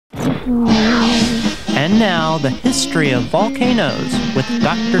And now, the history of volcanoes with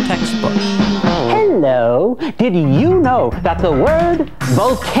Dr. Textbook. Hello! Did you know that the word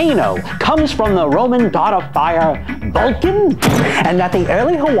volcano comes from the Roman god of fire, Vulcan? And that the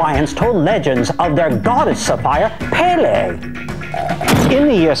early Hawaiians told legends of their goddess of fire, Pele. In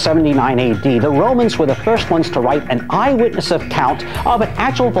the year 79 AD, the Romans were the first ones to write an eyewitness account of an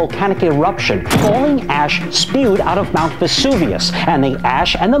actual volcanic eruption. Falling ash spewed out of Mount Vesuvius, and the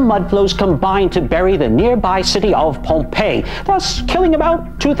ash and the mud flows combined to bury the nearby city of Pompeii, thus killing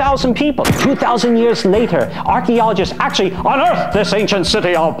about 2,000 people. 2,000 years later, archaeologists actually unearthed this ancient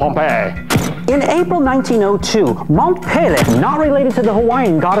city of Pompeii. In April 1902, Mount Pele, not related to the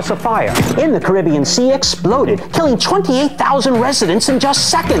Hawaiian goddess of fire, in the Caribbean Sea exploded, killing 28,000 residents in just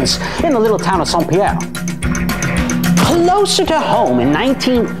seconds in the little town of Saint Pierre. Closer to home, in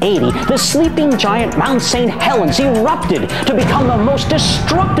 1980, the sleeping giant Mount St. Helens erupted to become the most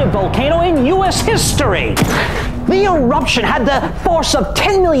destructive volcano in U.S. history. The eruption had the force of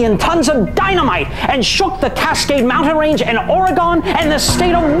 10 million tons of dynamite and shook the Cascade Mountain Range in Oregon and the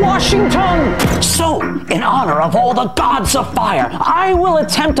state of Washington. So, in honor of all the gods of fire, I will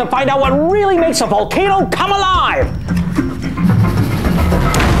attempt to find out what really makes a volcano come alive.